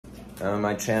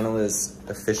My channel is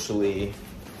officially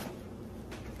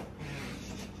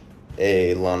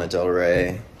a Lana Del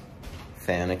Rey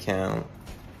fan account,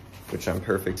 which I'm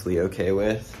perfectly okay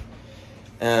with.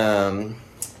 But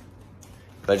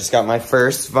I just got my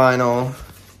first vinyl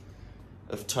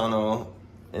of Tunnel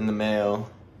in the mail,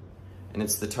 and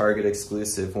it's the Target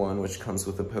exclusive one, which comes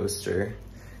with a poster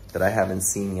that I haven't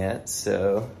seen yet,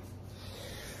 so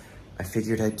I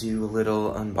figured I'd do a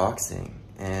little unboxing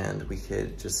and we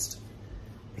could just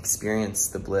experience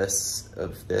the bliss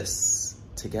of this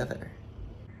together.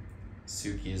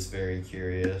 Suki is very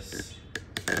curious.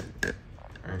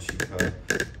 Aren't you, Pup?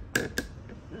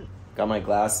 Got my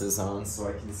glasses on so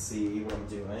I can see what I'm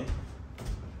doing.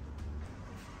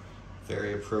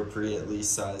 Very appropriately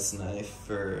sized knife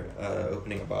for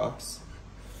opening a box.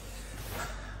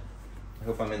 I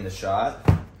hope I'm in the shot.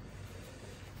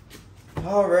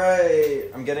 All right,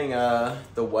 I'm getting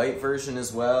the white version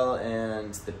as well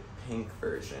and the pink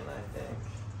version, I think.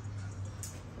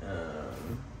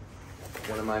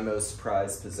 One of my most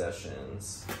prized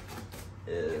possessions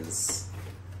is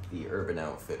the Urban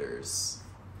Outfitters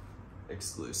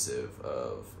exclusive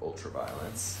of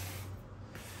Ultraviolence.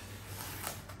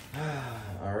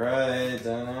 All right.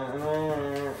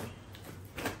 Oh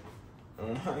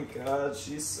my God,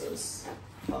 she's so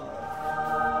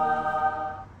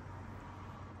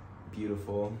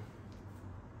beautiful.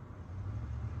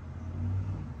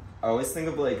 I always think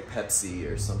of like Pepsi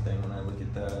or something when I look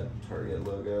at that Target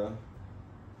logo.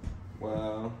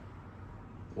 Wow,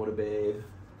 what a babe.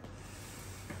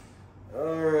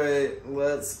 All right,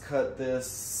 let's cut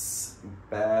this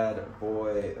bad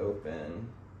boy open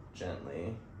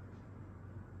gently.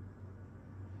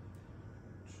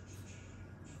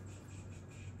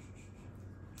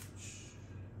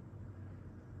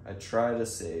 I try to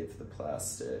save the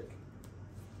plastic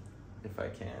if I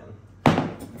can.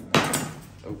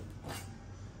 Oh.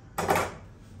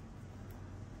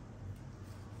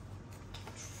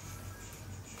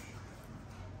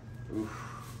 Oof.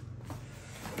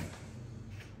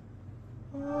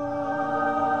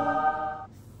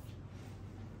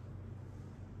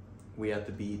 We at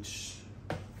the beach.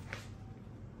 I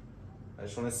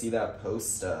just want to see that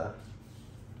poster.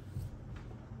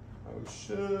 Oh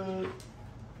shit.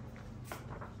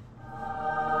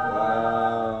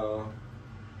 Wow.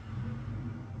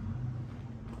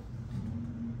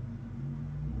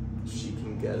 She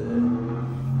can get it.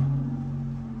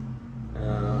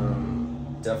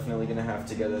 Definitely gonna have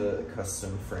to get a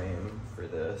custom frame for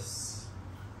this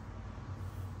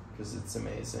because it's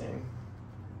amazing.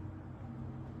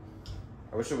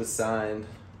 I wish it was signed,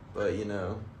 but you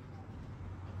know,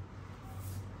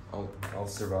 I'll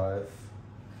survive.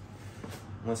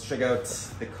 Let's check out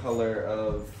the color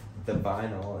of the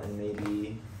vinyl and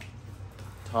maybe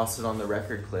toss it on the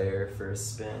record player for a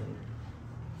spin.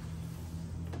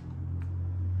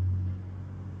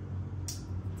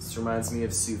 This reminds me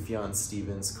of Sufjan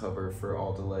Stevens' cover for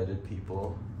All Delighted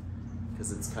People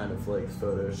because it's kind of like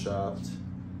photoshopped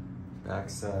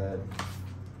backside.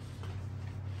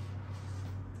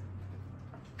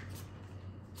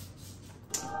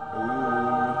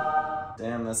 Ooh,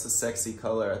 damn, that's a sexy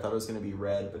color. I thought it was gonna be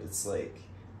red, but it's like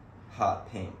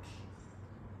hot pink.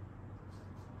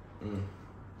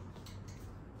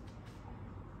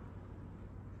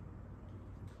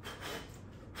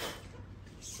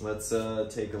 Let's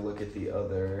take a look at the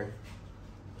other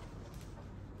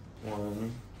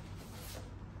one.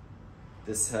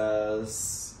 This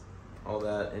has all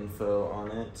that info on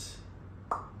it.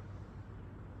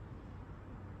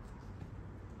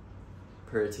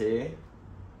 Pretty.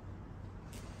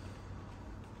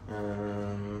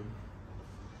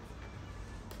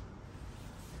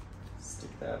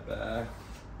 Stick that back.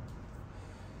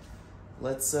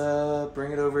 Let's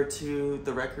bring it over to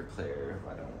the record player,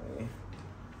 why don't we?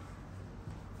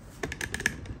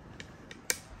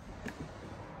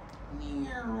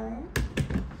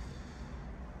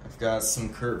 I've got some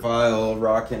Kurt Vile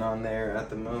rocking on there at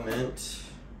the moment.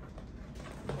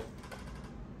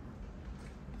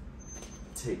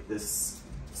 Take this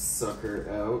sucker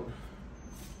out.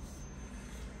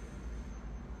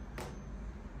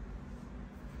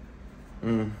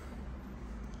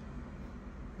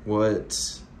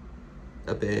 What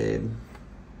a babe.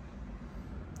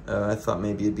 I thought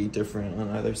maybe it'd be different on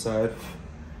either side,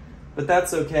 but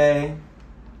that's okay.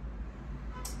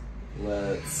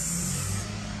 Let's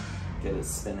get it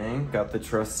spinning. Got the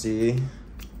trusty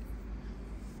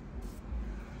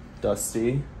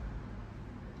Dusty.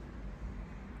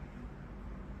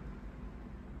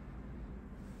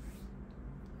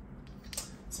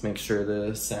 Let's make sure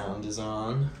the sound is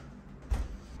on.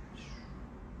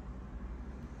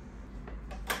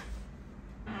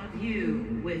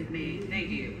 you with me. Thank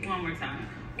you. One more time.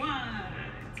 1,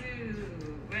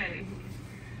 2, ready.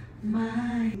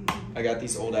 I got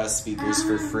these old ass speakers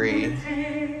for free,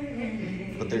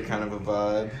 but they're kind of a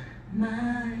vibe.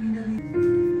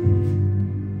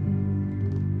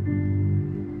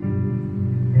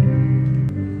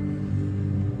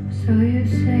 So you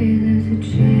say there's a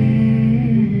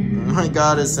chance. Oh my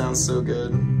god, it sounds so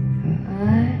good.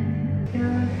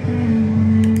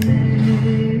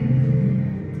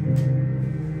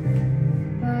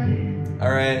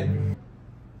 Alright,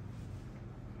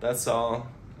 that's all.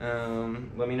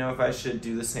 Let me know if I should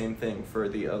do the same thing for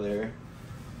the other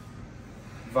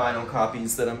vinyl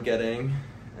copies that I'm getting,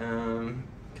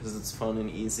 because it's fun and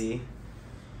easy.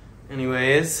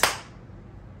 Anyways,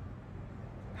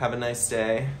 have a nice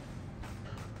day.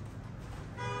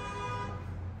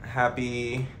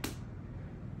 Happy,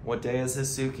 what day is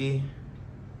this, Suki?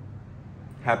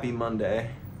 Happy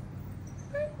Monday.